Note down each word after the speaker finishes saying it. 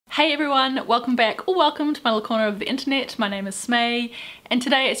Hey everyone, welcome back or welcome to my little corner of the internet. My name is Smay, and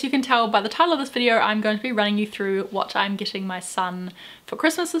today, as you can tell by the title of this video, I'm going to be running you through what I'm getting my son for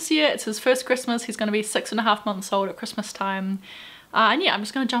Christmas this year. It's his first Christmas. He's going to be 6.5 months old at Christmas time. And yeah, I'm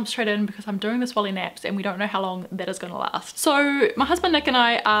just going to jump straight in because I'm doing this while he naps and we don't know how long that is going to last. So my husband Nick and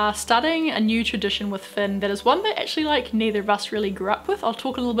I are starting a new tradition with Finn that is one that actually like neither of us really grew up with. I'll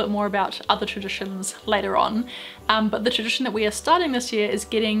talk a little bit more about other traditions later on. But the tradition that we are starting this year is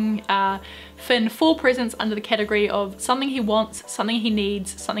getting Finn 4 presents under the category of something he wants, something he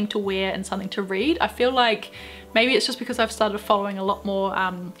needs, something to wear, and something to read. I feel like maybe it's just because I've started following a lot more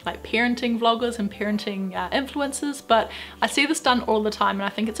like parenting vloggers and parenting influencers, but I see this done all the time and I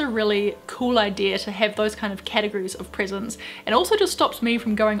think it's a really cool idea to have those kind of categories of presents, and also just stops me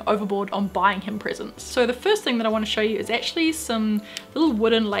from going overboard on buying him presents. So the first thing that I want to show you is actually some little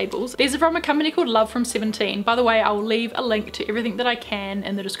wooden labels. These are from a company called Love from 17. By the way, I will leave a link to everything that I can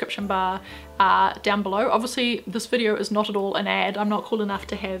in the description bar down below. Obviously this video is not at all an ad. I'm not cool enough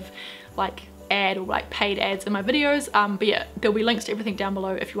to have like ad or like paid ads in my videos, but yeah, there'll be links to everything down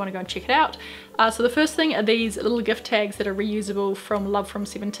below if you want to go and check it out. So the first thing are these little gift tags that are reusable from Love from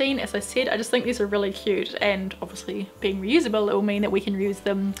 17. As I said, I just think these are really cute, and obviously being reusable, it will mean that we can use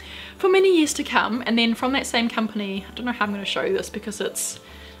them for many years to come. And then from that same company, I don't know how I'm going to show you this because it's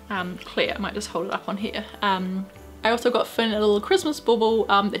clear, I might just hold it up on here. I also got Finn a little Christmas bauble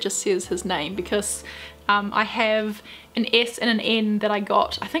that just says his name, because I have an S and an N that I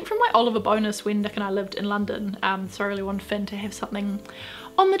got, I think from my Oliver bonus when Nick and I lived in London, so I really wanted Finn to have something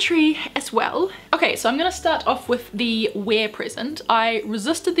on the tree as well. Okay, so I'm going to start off with the wear present. I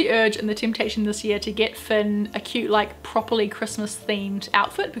resisted the urge and the temptation this year to get Finn a cute, like properly Christmas themed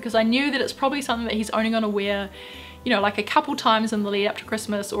outfit, because I knew that it's probably something that he's only going to wear, you know, like a couple times in the lead up to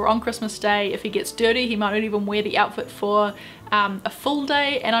Christmas or on Christmas Day. If he gets dirty, he might not even wear the outfit for a full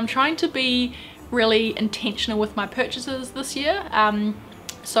day, and I'm trying to be really intentional with my purchases this year.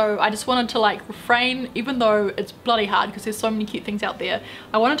 So I just wanted to like refrain, even though it's bloody hard because there's so many cute things out there,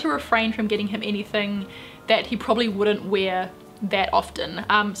 I wanted to refrain from getting him anything that he probably wouldn't wear that often.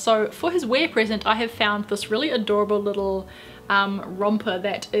 So for his wear present, I have found this really adorable little romper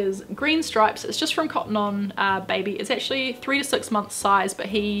that is green stripes. It's just from Cotton On Baby. It's actually 3 to 6 months size, but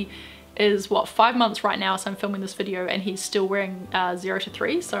he is what, 5 months right now, so I'm filming this video and he's still wearing 0 to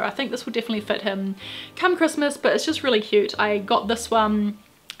 3, so I think this will definitely fit him come Christmas. But it's just really cute. I got this one,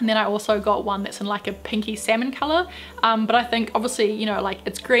 and then I also got one that's in like a pinky salmon color, but I think obviously, you know, like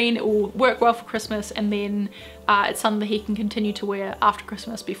it's green, it will work well for Christmas, and then it's something that he can continue to wear after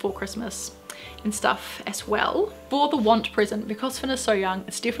Christmas, before Christmas and stuff as well. For the want present, because Finn is so young,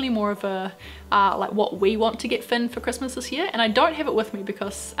 it's definitely more of a like what we want to get Finn for Christmas this year, and I don't have it with me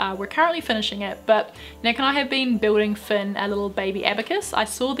because we're currently finishing it, but Nick and I have been building Finn a little baby abacus. I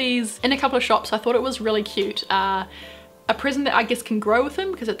saw these in a couple of shops. I thought it was really cute. A present that I guess can grow with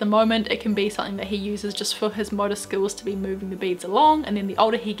him, because at the moment it can be something that he uses just for his motor skills to be moving the beads along, and then the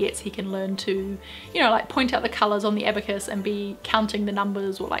older he gets, he can learn to, you know, like point out the colors on the abacus and be counting the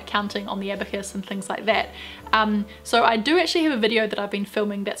numbers, or like counting on the abacus and things like that. So I do actually have a video that I've been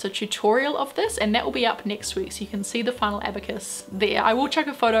filming that's a tutorial of this, and that will be up next week, so you can see the final abacus there. I will chuck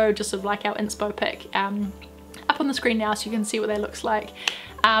a photo just of like our inspo pic up on the screen now so you can see what that looks like.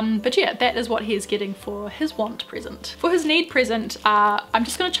 But yeah, that is what he's getting for his want present. For his need present, I'm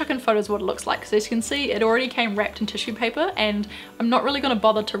just going to chuck in photos of what it looks like, because as you can see, it already came wrapped in tissue paper, and I'm not really going to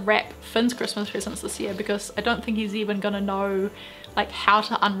bother to wrap Finn's Christmas presents this year because I don't think he's even going to know like how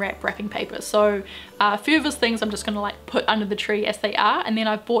to unwrap wrapping paper. So a few of his things I'm just going to like put under the tree as they are, and then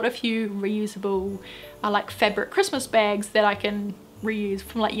I've bought a few reusable like fabric Christmas bags that I can reuse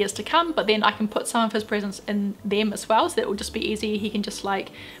from like years to come, but then I can put some of his presents in them as well, so that it will just be easy. He can just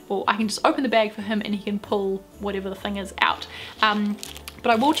like, well, I can just open the bag for him and he can pull whatever the thing is out. But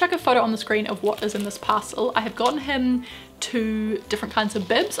I will chuck a photo on the screen of what is in this parcel. I have gotten him 2 different kinds of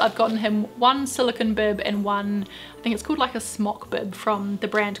bibs. I've gotten him one silicone bib and one, I think it's called like a smock bib from the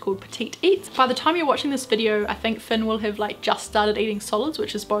brand called Petite Eats. By the time you're watching this video, I think Finn will have like just started eating solids,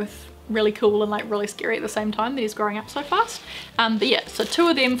 which is both really cool and like really scary at the same time that he's growing up so fast. But yeah, so 2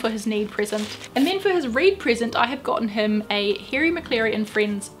 of them for his need present. And then for his read present, I have gotten him a Harry McCleary and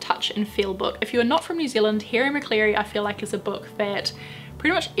Friends Touch and Feel book. If you're not from New Zealand, Harry McCleary I feel like is a book that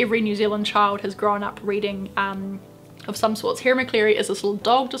pretty much every New Zealand child has grown up reading of some sorts. Harry McCleary is this little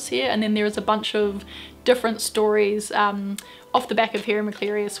dog just here, and then there is a bunch of different stories off the back of Harry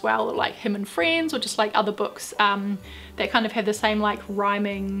McCleary as well, like him and friends, or just like other books that kind of have the same like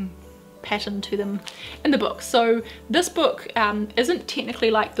rhyming pattern to them in the book. So this book isn't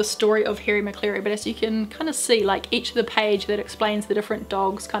technically like the story of Harry McCleary, but as you can kind of see, like each of the page that explains the different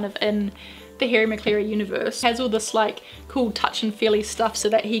dogs kind of in the Harry McCleary universe has all this like cool touch and feely stuff so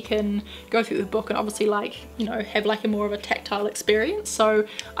that he can go through the book and obviously like, you know, have like a more of a tactile experience. So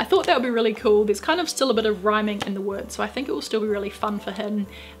I thought that would be really cool. There's kind of still a bit of rhyming in the words, so I think it will still be really fun for him.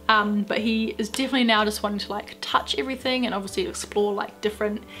 But he is definitely now just wanting to like touch everything and obviously explore like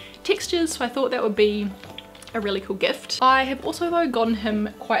different textures, so I thought that would be a really cool gift. I have also though gotten him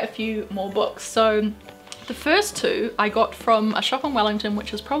quite a few more books. So the first two I got from a shop in Wellington,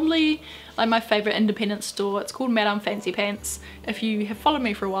 which is probably like my favourite independent store. It's called Madame Fancy Pants. If you have followed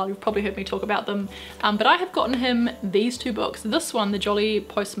me for a while, you've probably heard me talk about them. But I have gotten him these two books. This one, The Jolly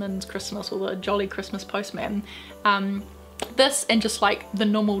Postman's Christmas, or The Jolly Christmas Postman. This and just like the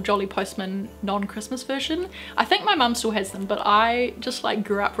normal Jolly Postman non-Christmas version. I think my mum still has them, but I just like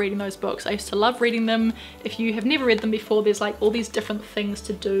grew up reading those books. I used to love reading them. If you have never read them before, there's like all these different things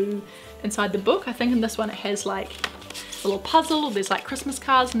to do inside the book. I think in this one it has like a little puzzle, there's like Christmas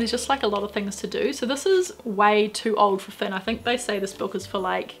cards, and there's just like a lot of things to do. So this is way too old for Finn. I think they say this book is for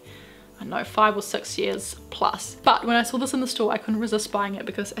like, I don't know, 5 or 6 years plus. But when I saw this in the store, I couldn't resist buying it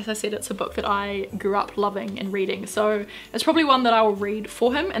because, as I said, it's a book that I grew up loving and reading. So it's probably one that I will read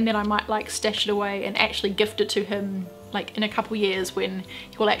for him, and then I might like stash it away and actually gift it to him like in a couple years when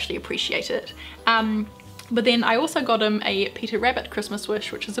he will actually appreciate it. But then I also got him a Peter Rabbit Christmas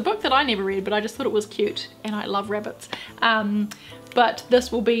Wish, which is a book that I never read, but I just thought it was cute and I love rabbits. But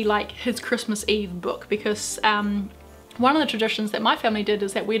this will be like his Christmas Eve book because one of the traditions that my family did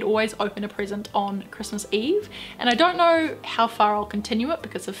is that we'd always open a present on Christmas Eve, and I don't know how far I'll continue it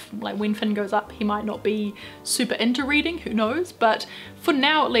because if like when Finn goes up he might not be super into reading, who knows, but for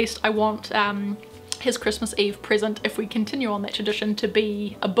now at least I want his Christmas Eve present, if we continue on that tradition, to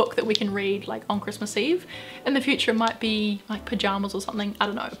be a book that we can read like on Christmas Eve. In the future it might be like pajamas or something, I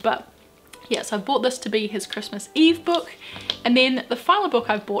don't know, but yeah, so I've bought this to be his Christmas Eve book. And then the final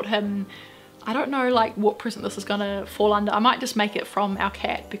book I've bought him, I don't know like what present this is gonna fall under. I might just make it from our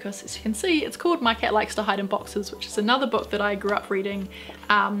cat because, as you can see, it's called My Cat Likes to Hide in Boxes, which is another book that I grew up reading,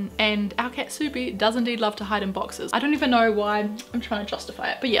 and our cat Subi does indeed love to hide in boxes. I don't even know why I'm trying to justify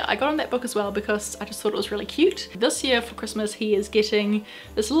it, but yeah, I got him that book as well because I just thought it was really cute. This year for Christmas he is getting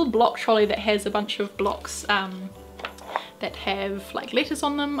this little block trolley that has a bunch of blocks that have like letters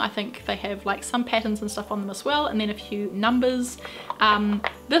on them. I think they have like some patterns and stuff on them as well, and then a few numbers.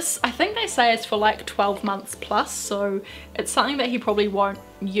 This, I think they say, is for like 12 months plus, so it's something that he probably won't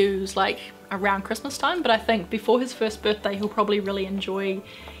use like around Christmas time, but I think before his first birthday he'll probably really enjoy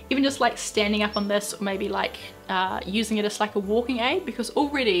even just like standing up on this, or maybe like using it as like a walking aid, because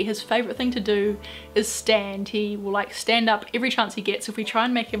already his favorite thing to do is stand. He will like stand up every chance he gets. If we try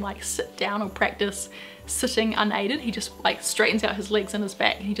and make him like sit down or practice sitting unaided, he just like straightens out his legs and his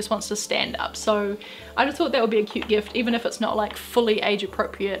back and he just wants to stand up. So I just thought that would be a cute gift, even if it's not like fully age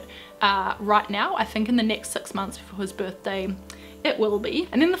appropriate right now. I think in the next 6 months before his birthday it will be.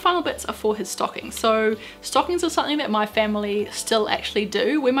 And then the final bits are for his stockings. So stockings are something that my family still actually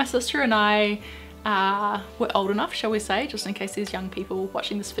do. When my sister and I were old enough, shall we say, just in case there's young people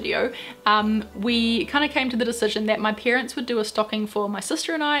watching this video, we kind of came to the decision that my parents would do a stocking for my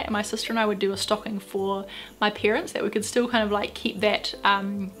sister and my sister and I would do a stocking for my parents, that we could still kind of like keep that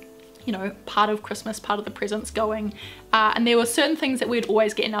you know, part of Christmas, part of the presents going. And there were certain things that we'd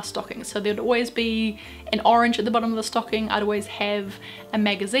always get in our stockings. So there'd always be an orange at the bottom of the stocking. I'd always have a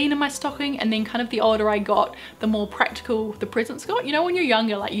magazine in my stocking, and then kind of the older I got, the more practical the presents got. You know, when you're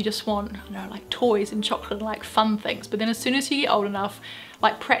younger, like you just want, you know, like toys and chocolate and like fun things. But then as soon as you get old enough,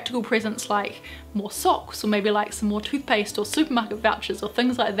 like practical presents like more socks, or maybe like some more toothpaste or supermarket vouchers or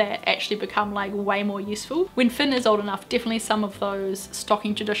things like that actually become like way more useful. When Finn is old enough, definitely some of those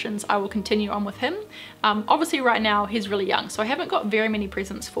stocking traditions I will continue on with him. Obviously right now he's really young, so I haven't got very many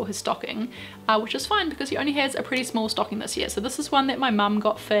presents for his stocking, which is fine because he only has a pretty small stocking this year. So this is one that my mum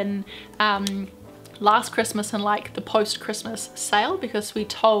got Finn last Christmas in like the post-Christmas sale, because we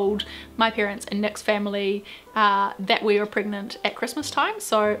told my parents and Nick's family that we were pregnant at Christmas time.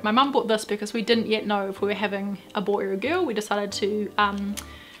 So my mum bought this because we didn't yet know if we were having a boy or a girl. We decided to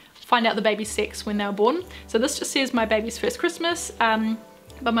find out the baby's sex when they were born. So this just says my baby's first Christmas.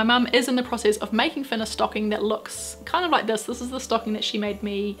 But my mum is in the process of making Finn a stocking that looks kind of like this. This is the stocking that she made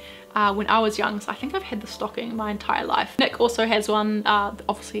me when I was young, so I think I've had the stocking my entire life. Nick also has one,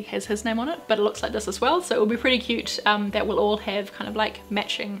 obviously has his name on it, but it looks like this as well, so it will be pretty cute that we'll all have kind of like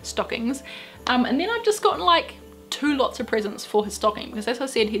matching stockings. And then I've just gotten like 2 lots of presents for his stocking, because as I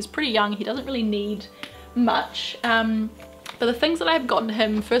said, he's pretty young, he doesn't really need much. But the things that I've gotten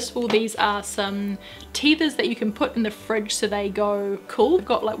him, first of all, these are some teethers that you can put in the fridge so they go cool. They've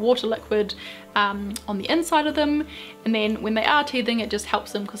got like water liquid on the inside of them, and then when they are teething it just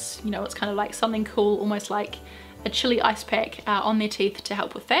helps them, because you know it's kind of like something cool, almost like a chili ice pack on their teeth to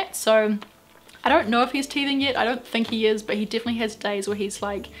help with that. So I don't know if he's teething yet, I don't think he is, but he definitely has days where he's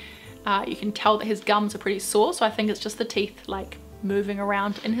like, you can tell that his gums are pretty sore, so I think it's just the teeth like moving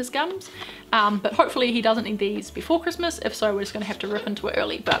around in his gums. But hopefully he doesn't need these before Christmas. If so, we're just gonna have to rip into it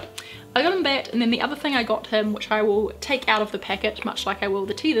early. But I got him that, and then the other thing I got him, which I will take out of the packet much like I will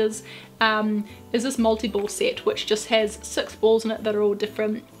the teethers, is this multi-ball set, which just has 6 balls in it that are all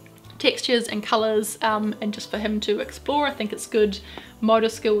different textures and colors, and just for him to explore. I think it's good motor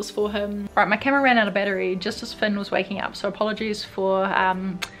skills for him. Right, my camera ran out of battery just as Finn was waking up, so apologies for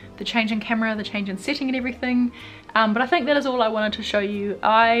the change in camera, the change in setting and everything, but I think that is all I wanted to show you.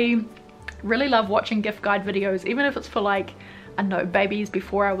 I really love watching gift guide videos, even if it's for like, I don't know, babies.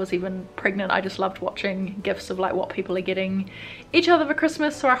 Before I was even pregnant, I just loved watching gifts of like what people are getting each other for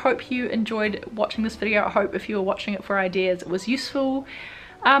Christmas. So I hope you enjoyed watching this video. I hope if you were watching it for ideas it was useful.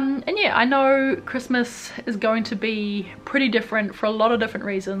 And yeah, I know Christmas is going to be pretty different for a lot of different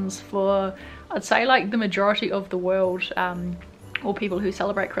reasons for, I'd say, like the majority of the world, or people who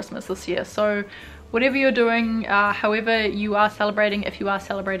celebrate Christmas this year. So whatever you're doing, however you are celebrating, if you are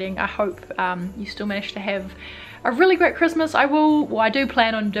celebrating, I hope you still manage to have a really great Christmas. I do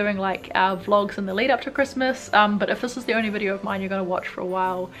plan on doing like vlogs in the lead up to Christmas, but if this is the only video of mine you're going to watch for a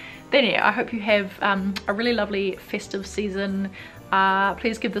while, then yeah, I hope you have a really lovely festive season.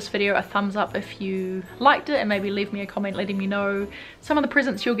 Please give this video a thumbs up if you liked it, and maybe leave me a comment letting me know some of the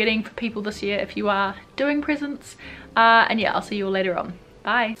presents you're getting for people this year if you are doing presents. And yeah, I'll see you all later on.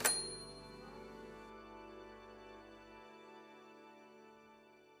 Bye!